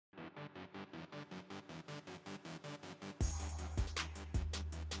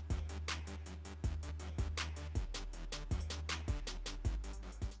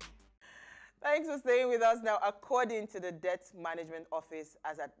Thanks for staying with us. Now, according to the Debt Management Office,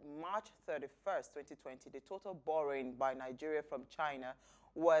 as at March 31st, 2020, the total borrowing by Nigeria from China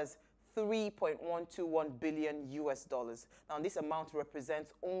was 3.121 billion US dollars. Now, this amount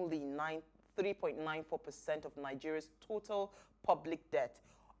represents only 3.94% of Nigeria's total public debt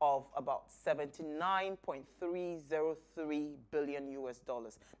of about 79.303 billion US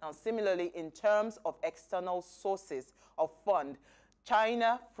dollars. Now, similarly, in terms of external sources of fund,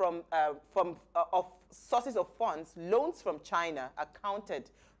 China of sources of funds, loans from China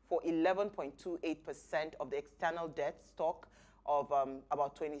accounted for 11.28% of the external debt stock of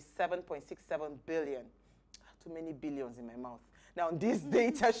about 27.67 billion. Too many billions in my mouth. Now, this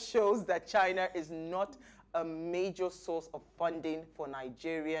data shows that China is not a major source of funding for the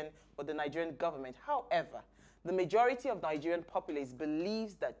Nigerian government. However, the majority of Nigerian populace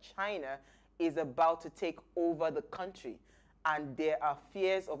believes that China is about to take over the country, and there are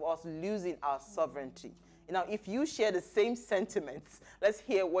fears of us losing our sovereignty. Now, if you share the same sentiments, let's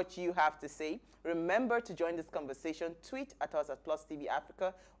hear what you have to say. Remember to join this conversation. Tweet at us at +TV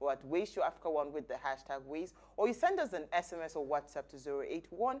Africa or at Ways Show Africa 1 with the hashtag Ways, or you send us an SMS or WhatsApp to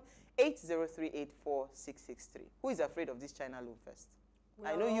 081-803-84663. Who is afraid of this China loan first?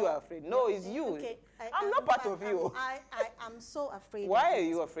 Well, I know you are afraid. No, it's you. Okay, I'm not part of you. I'm so afraid. Why are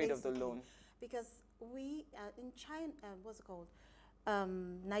you afraid of the loan? Because we, in China, what's it called?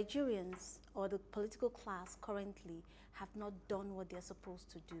 Nigerians or the political class currently have not done what they're supposed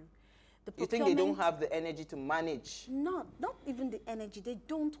to do. You think they don't have the energy to manage? Not even the energy. They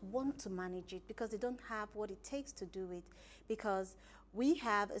don't want to manage it because they don't have what it takes to do it. Because we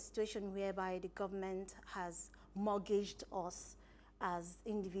have a situation whereby the government has mortgaged us as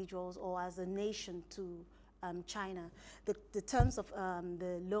individuals or as a nation to China. The terms of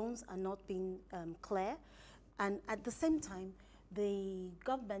the loans are not being clear, and at the same time, the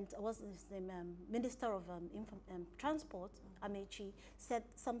government, what's his name, Minister of Transport, Amechi, said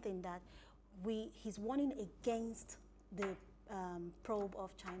something that he's warning against the probe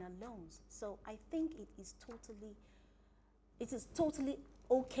of China loans. So I think it is totally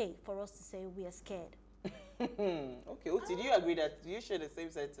okay for us to say we are scared. Okay, Uti, do you agree that you share the same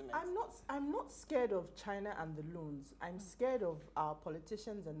sentiment? I'm not scared of China and the loans. I'm scared of our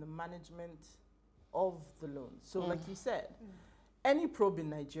politicians and the management of the loans. So like you said, any probe in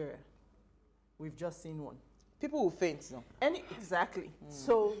Nigeria, we've just seen one. People will faint, no? Exactly.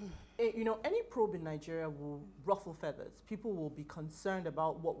 So, you know, any probe in Nigeria will ruffle feathers. People will be concerned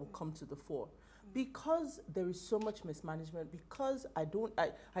about what will come to the fore. Because there is so much mismanagement, because I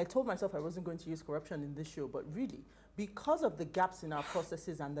told myself I wasn't going to use corruption in this show, but really, because of the gaps in our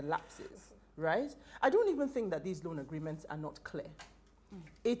processes and the lapses, right? I don't even think that these loan agreements are not clear.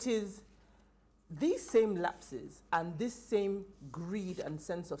 It is these same lapses and this same greed and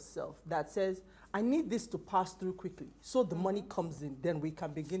sense of self that says, I need this to pass through quickly, so the money comes in, then we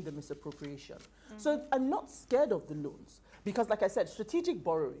can begin the misappropriation. So I'm not scared of the loans, because like I said, strategic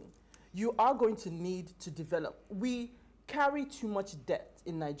borrowing, you are going to need to develop. We carry too much debt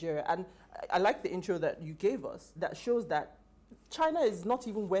in Nigeria, and I like the intro that you gave us that shows that China is not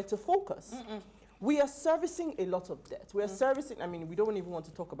even where to focus. We are servicing a lot of debt. We are servicing, I mean, we don't even want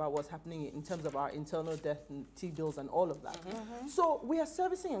to talk about what's happening in terms of our internal debt and T-bills and all of that. So we are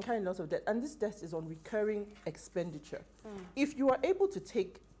servicing and carrying lots of debt, and this debt is on recurring expenditure. If you are able to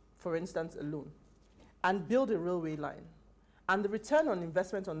take, for instance, a loan and build a railway line, and the return on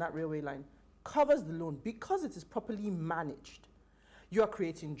investment on that railway line covers the loan because it is properly managed, you are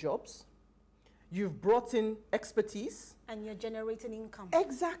creating jobs, you've brought in expertise. And you're generating income.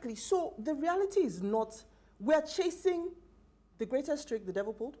 Exactly. So the reality is not, we're chasing the greatest trick the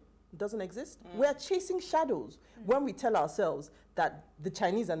devil pulled. It doesn't exist. We're chasing shadows when we tell ourselves that the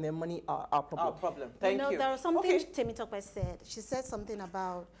Chinese and their money are our problem. Our problem. Thank you. There was something Temitope said. She said something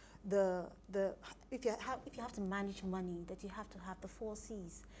about if you have to manage money, that you have to have the 4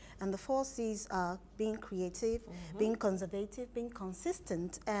 C's. And the 4 C's are being creative, being conservative, being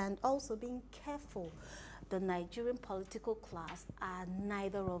consistent, and also being careful. The Nigerian political class are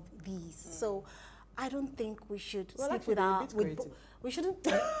neither of these. So I don't think we should sleep with our... We shouldn't...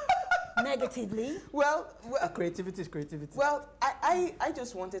 negatively. Well, creativity is creativity. Well, I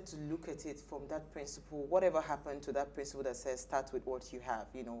just wanted to look at it from that principle. Whatever happened to that principle that says start with what you have,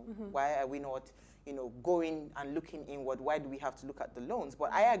 you know, why are we not, you know, going and looking inward? Why do we have to look at the loans?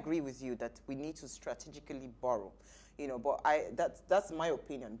 But I agree with you that we need to strategically borrow. you know, but that's my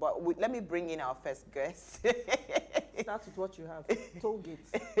opinion. But let me bring in our first guest. Start with what you have. Toll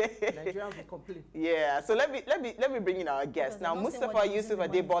gates. Nigerians will complain. Yeah. So let me bring in our guest. Now, Mustafa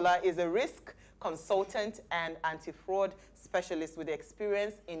Yusuf-Adebola is a risk consultant and anti-fraud specialist with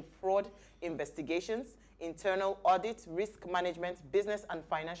experience in fraud investigations, internal audit, risk management, business and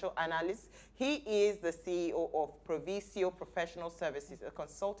financial analysis. He is the CEO of Provisio Professional Services, a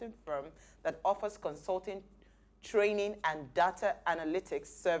consulting firm that offers consulting, training, and data analytics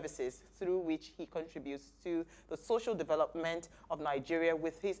services through which he contributes to the social development of Nigeria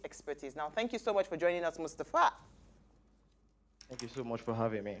with his expertise. Now, thank you so much for joining us, Mustafa. Thank you so much for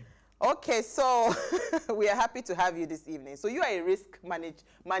having me. Okay, so we are happy to have you this evening. So you are a risk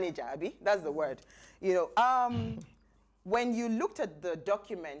manager, Abi? That's the word. You know, when you looked at the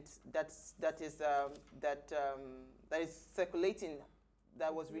document that is circulating,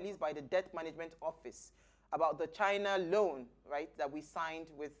 that was released by the Debt Management Office about the China loan, right, that we signed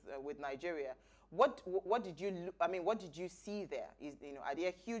with Nigeria, what did you see there? Are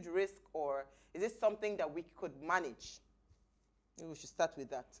there huge risk, or is this something that we could manage? Maybe we should start with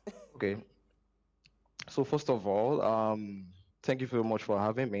that. Okay. So first of all, thank you very much for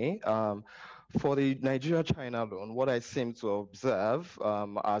having me. For the Nigeria-China loan, what I seem to observe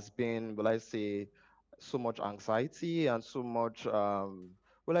has been, will I say, so much anxiety and so much,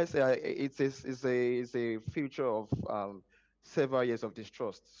 will I say, it's a future of several years of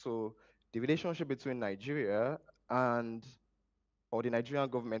distrust. So the relationship between Nigeria or the Nigerian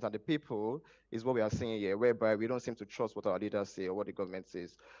government and the people is what we are seeing here, whereby we don't seem to trust what our leaders say or what the government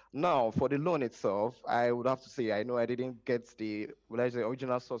says. Now, for the loan itself, I would have to say, I know I didn't get the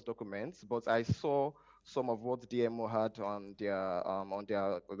original source documents, but I saw some of what DMO had on their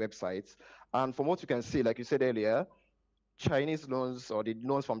websites. And from what you can see, like you said earlier, Chinese loans, or the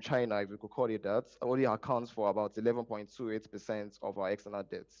loans from China, if we could call it that, only accounts for about 11.28% of our external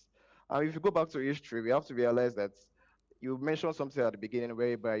debts. And if you go back to history, we have to realize that you mentioned something at the beginning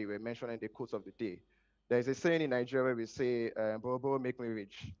whereby you were mentioning the quote of the day. There is a saying in Nigeria where we say, borrow, make me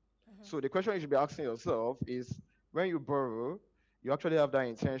rich. So the question you should be asking yourself is, when you borrow, you actually have that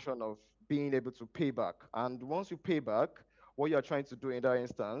intention of being able to pay back. And once you pay back, what you're trying to do in that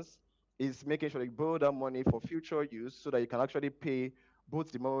instance is making sure you borrow that money for future use so that you can actually pay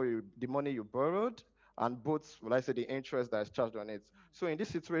both the money you borrowed and both, will I say, the interest that is charged on it. So in this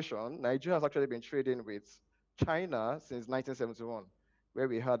situation, Nigeria has actually been trading with China since 1971, where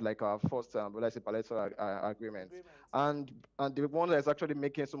we had like our first, will I say, bilateral agreement. And the one that is actually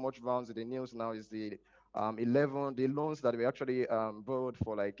making so much rounds in the news now is the loans that we actually borrowed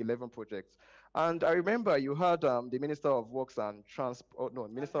for like 11 projects. And I remember you had the Minister of Works and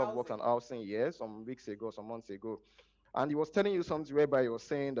Housing here some weeks ago, some months ago, and he was telling you something whereby he was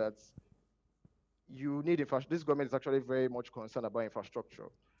saying that you need infrastructure. This government is actually very much concerned about infrastructure.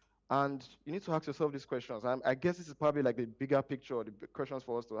 And you need to ask yourself these questions. I guess this is probably like the bigger picture, or the questions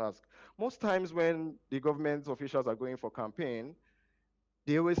for us to ask. Most times when the government officials are going for campaign,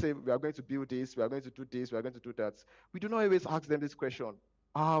 they always say, we are going to build this, we are going to do this, we are going to do that. We do not always ask them this question,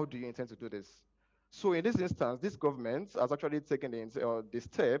 how do you intend to do this? So in this instance, this government has actually taken the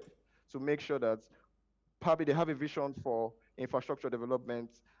step to make sure that probably they have a vision for infrastructure development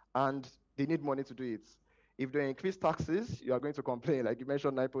and they need money to do it. If they increase taxes, you are going to complain, like you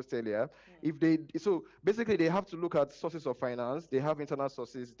mentioned NIPOST earlier. So basically they have to look at sources of finance. They have internal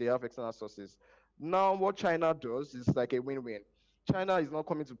sources, they have external sources. Now what China does is like a win-win. China is not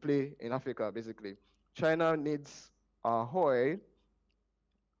coming to play in Africa, basically. China needs oil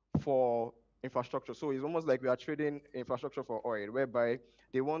for infrastructure. So it's almost like we are trading infrastructure for oil, whereby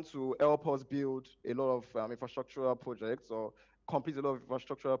they want to help us build a lot of infrastructural projects or complete a lot of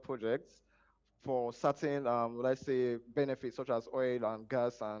infrastructural projects for certain, let's say, benefits such as oil and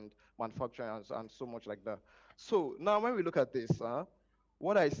gas and manufacturing and so much like that. So now when we look at this,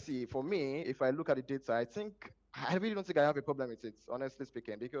 what I see, for me, if I look at the data, I really don't think I have a problem with it, honestly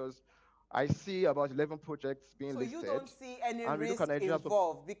speaking, because I see about 11 projects being listed. So you don't see any risk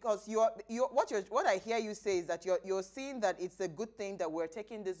involved, because what I hear you say is that you're seeing that it's a good thing that we're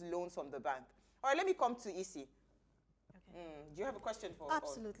taking these loans from the bank. All right, let me come to Isi. Do you have a question for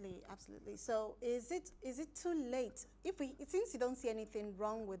Absolutely, absolutely. So is it too late? Since you don't see anything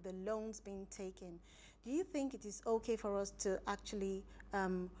wrong with the loans being taken, do you think it is okay for us to actually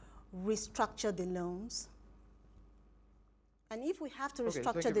restructure the loans? And if we have to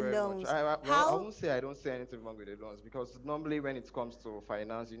restructure the loans, I won't say I don't see anything wrong with the loans, because normally when it comes to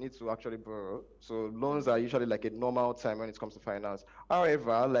finance, you need to actually borrow. So loans are usually like a normal time when it comes to finance.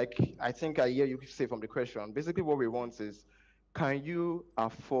 However, like I think I hear you say from the question, basically what we want is can you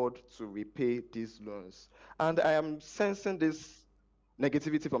afford to repay these loans? And I am sensing this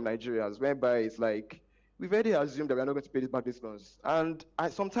negativity from Nigerians, whereby it's like, we've already assumed that we're not going to pay back these loans. And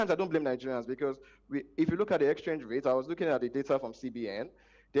sometimes I don't blame Nigerians because if you look at the exchange rate, I was looking at the data from CBN.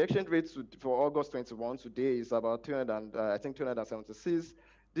 The exchange rate for August 21 today is about 300 and, I think 276.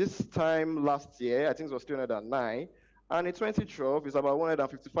 This time last year, I think it was 309. And in 2012, it's about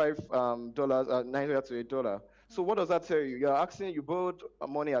 $155, Nigeria to a dollar. So what does that tell you? You're asking, you borrowed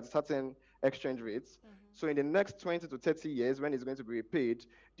money at certain exchange rates. So in the next 20 to 30 years, when it's going to be repaid,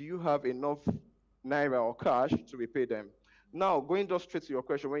 do you have enough naira or cash to repay them? Now, going just straight to your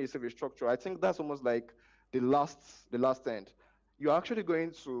question, when you say restructure, I think that's almost like the last end. You're actually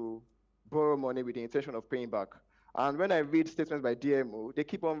going to borrow money with the intention of paying back. And when I read statements by DMO, they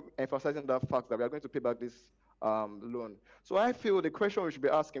keep on emphasizing that fact that we are going to pay back this loan. So I feel the question we should be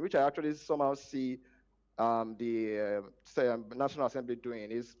asking, which I actually somehow see the National Assembly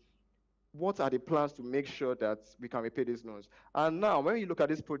doing, is what are the plans to make sure that we can repay these loans? And now, when you look at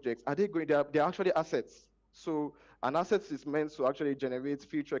these projects, are they going? They're actually assets. So an asset is meant to actually generate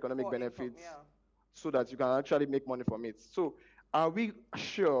future economic benefits, so that you can actually make money from it. So are we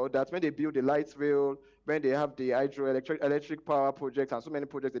sure that when they build the light rail, when they have the hydroelectric power projects and so many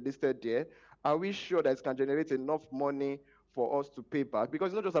projects they listed there, are we sure that it can generate enough money for us to pay back? Because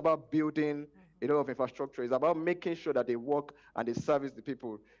it's not just about building a lot of infrastructure. It's about making sure that they work and they service the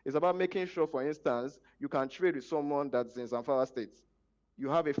people. It's about making sure, for instance, you can trade with someone that's in Zamfara State. You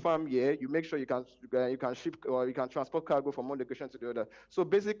have a farm here, you make sure you can ship or you can transport cargo from one location to the other. So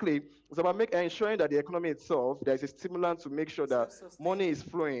basically, it's about ensuring that the economy itself, there's a stimulant to make sure that money is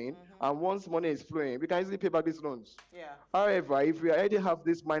flowing, and once money is flowing, we can easily pay back these loans. However, if we already have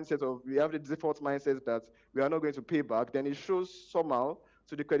this mindset we have the default mindset that we are not going to pay back, then it shows somehow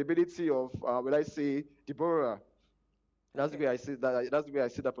to the credibility of, will I say, the borrower. That's the way I see that. That's the way I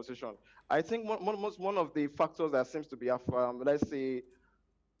see that position. I think one of the factors that seems to be, let's say,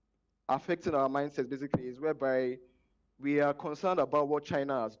 affecting our mindsets basically is whereby we are concerned about what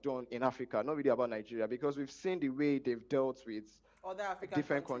China has done in Africa, not really about Nigeria, because we've seen the way they've dealt with other African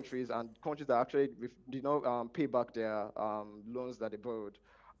different countries and countries that actually did not pay back their loans that they borrowed.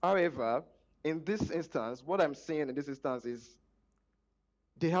 However, in this instance, what I'm seeing in this instance is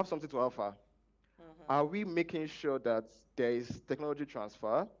they have something to offer. Are we making sure that there is technology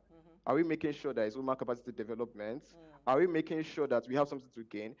transfer? Are we making sure there is human capacity development? Are we making sure that we have something to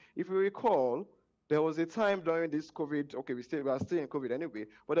gain? If you recall, there was a time during this COVID, okay, we are still in COVID anyway,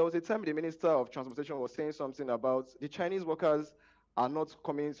 but there was a time the Minister of Transportation was saying something about the Chinese workers are not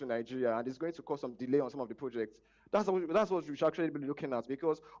coming to Nigeria and it's going to cause some delay on some of the projects. That's what we should actually be looking at,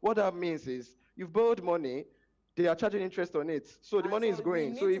 because what that means is you've borrowed money, they are charging interest on it. So the money is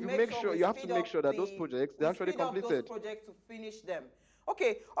going. So if you make sure, you have to make sure that those projects, they're actually completed. Those projects to finish them.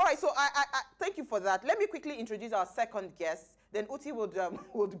 Okay, all right, so I thank you for that. Let me quickly introduce our second guest. Then Uti would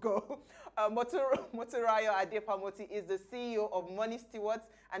go. Moturayo Adepamoti is the CEO of Money Stewards,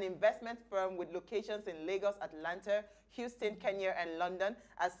 an investment firm with locations in Lagos, Atlanta, Houston, Kenya, and London.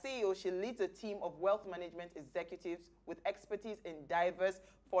 As CEO, she leads a team of wealth management executives with expertise in diverse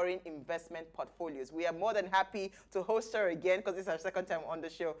foreign investment portfolios. We are more than happy to host her again because this is our second time on the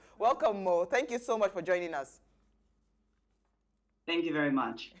show. Welcome, Mo. Thank you so much for joining us. Thank you very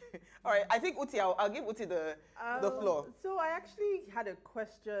much. All right, I think Uti, I'll give Uti the floor. So I actually had a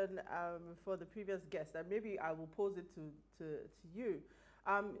question for the previous guest, and maybe I will pose it to you.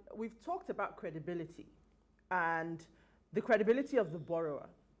 We've talked about credibility and the credibility of the borrower.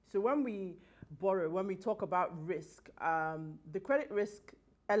 So when we borrow, when we talk about risk, the credit risk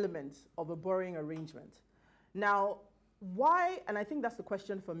element of a borrowing arrangement. Now, why, and I think that's the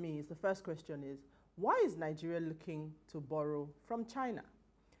question for me, is the first question is, why is Nigeria looking to borrow from China?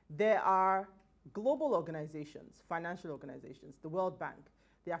 There are global organizations, financial organizations, the World Bank,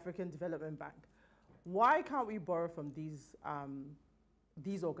 the African Development Bank. Why can't we borrow from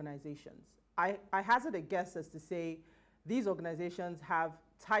these organizations? I hazard a guess as to say these organizations have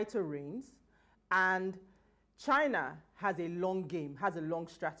tighter reins, and China has a long game, has a long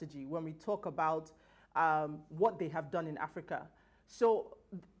strategy when we talk about what they have done in Africa. So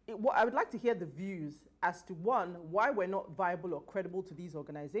I would like to hear the views as to, one, why we're not viable or credible to these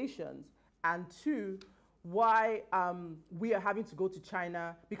organizations, and two, why we are having to go to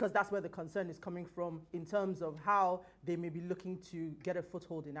China, because that's where the concern is coming from in terms of how they may be looking to get a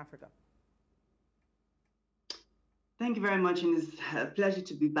foothold in Africa. Thank you very much, and it's a pleasure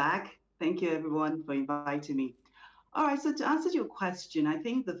to be back. Thank you, everyone, for inviting me. All right, so to answer your question, I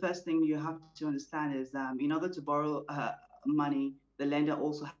think the first thing you have to understand is in order to borrow money, the lender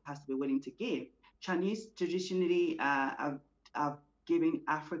also has to be willing to give. Chinese traditionally have giving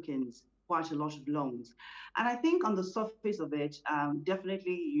Africans quite a lot of loans. And I think on the surface of it,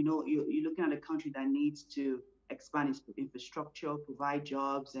 definitely, you're looking at a country that needs to expand its infrastructure, provide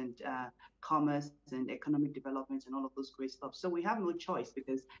jobs and commerce and economic development and all of those great stuff. So we have no choice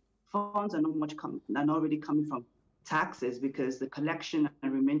because funds are not really coming from taxes because the collection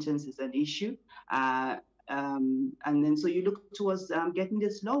and remittance is an issue. And then so you look towards getting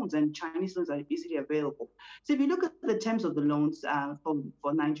these loans, and Chinese loans are easily available. So if you look at the terms of the loans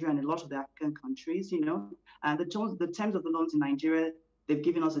for Nigeria and a lot of the African countries, the terms of the loans in Nigeria, they've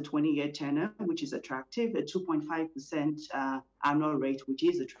given us a 20-year tenor, which is attractive, a 2.5% annual rate, which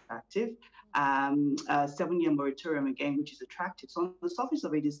is attractive, a 7-year moratorium again, which is attractive. So on the surface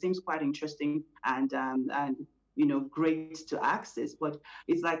of it, it seems quite interesting and great to access. But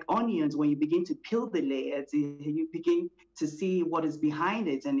it's like onions, when you begin to peel the layers, you begin to see what is behind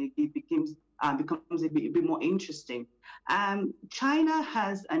it, and it becomes a bit more interesting. China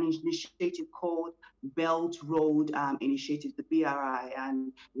has an initiative called Belt Road Initiative, the BRI,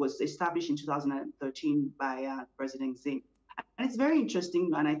 and was established in 2013 by President Xi. And it's very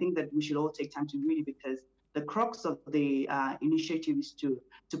interesting, and I think that we should all take time to read it because the crux of the initiative is to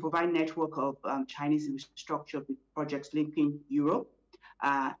provide network of Chinese infrastructure with projects linking Europe,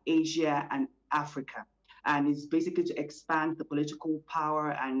 Asia, and Africa. And it's basically to expand the political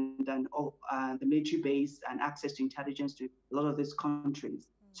power and the military base and access to intelligence to a lot of these countries.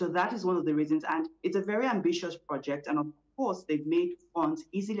 So that is one of the reasons. And it's a very ambitious project. And of course, they've made funds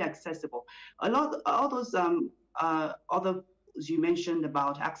easily accessible. All those other you mentioned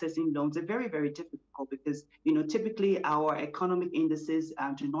about accessing loans are very, very difficult because, typically our economic indices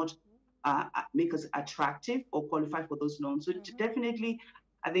do not make us attractive or qualify for those loans. So definitely,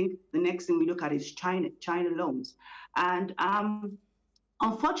 I think the next thing we look at is China loans. And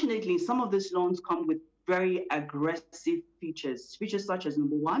unfortunately, some of these loans come with very aggressive features such as,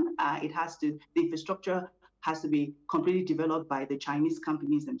 number one, the infrastructure has to be completely developed by the Chinese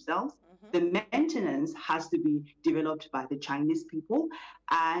companies themselves. The maintenance has to be developed by the Chinese people.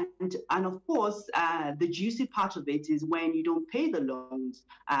 And of course, the juicy part of it is when you don't pay the loans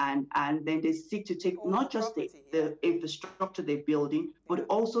and then they seek to take not just the infrastructure they're building, but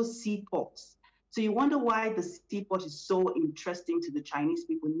also seaports. So you wonder why the seaport is so interesting to the Chinese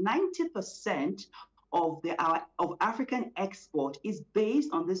people. 90% of African export is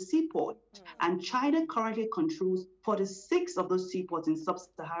based on the seaport. And China currently controls 46 of those seaports in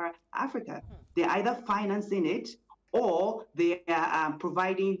sub-Saharan Africa. They're either financing it or they are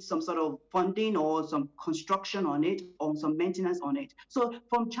providing some sort of funding or some construction on it or some maintenance on it. So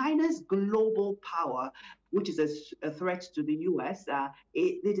from China's global power, which is a threat to the US,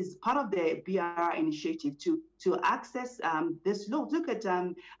 it is part of the BRI initiative to access this loan. Look at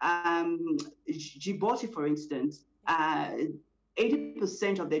Djibouti, for instance.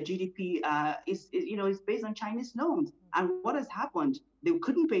 80% of their GDP is based on Chinese loans. And what has happened? They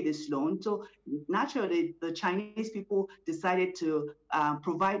couldn't pay this loan, so naturally the Chinese people decided to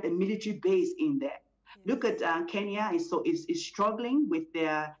provide a military base in there. Look at Kenya is struggling with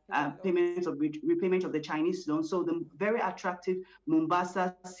their repayment of the Chinese loan. So the very attractive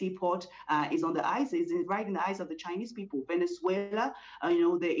Mombasa seaport is on the ice, is right in the eyes of the Chinese people. Venezuela,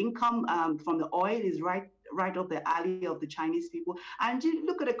 the income from the oil is right up the alley of the Chinese people. And you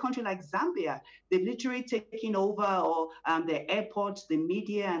look at a country like Zambia, they've literally taken over the airports, the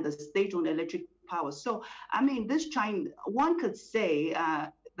media, and the state-owned electric power. So, I mean, one could say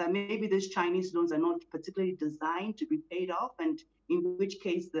that maybe these Chinese loans are not particularly designed to be paid off, and in which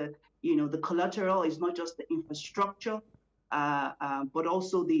case the collateral is not just the infrastructure, but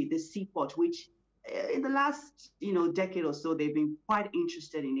also the seaport, which in the last decade or so they've been quite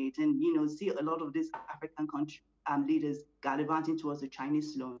interested in it, and see a lot of these African country leaders gallivanting towards the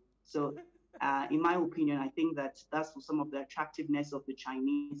Chinese loan. So, in my opinion, I think that's some of the attractiveness of the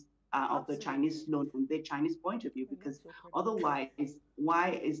Chinese. Of the Chinese loan from the Chinese point of view, because otherwise,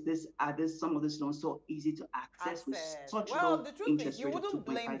 why are some of these loans so easy to access with such low interest rate of 2.5%? You wouldn't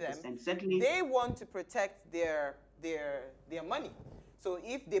blame them. Certainly, they want to protect their money. So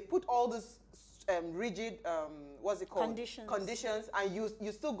if they put all this rigid conditions, and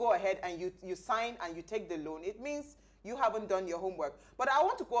you still go ahead and you sign and you take the loan, it means you haven't done your homework. But I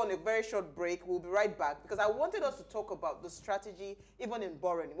want to go on a very short break. We'll be right back because I wanted us to talk about the strategy even in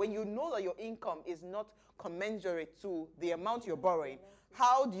borrowing. When you know that your income is not commensurate to the amount you're borrowing,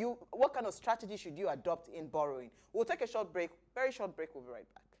 what kind of strategy should you adopt in borrowing? We'll take a short break, very short break. We'll be right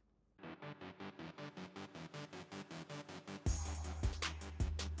back.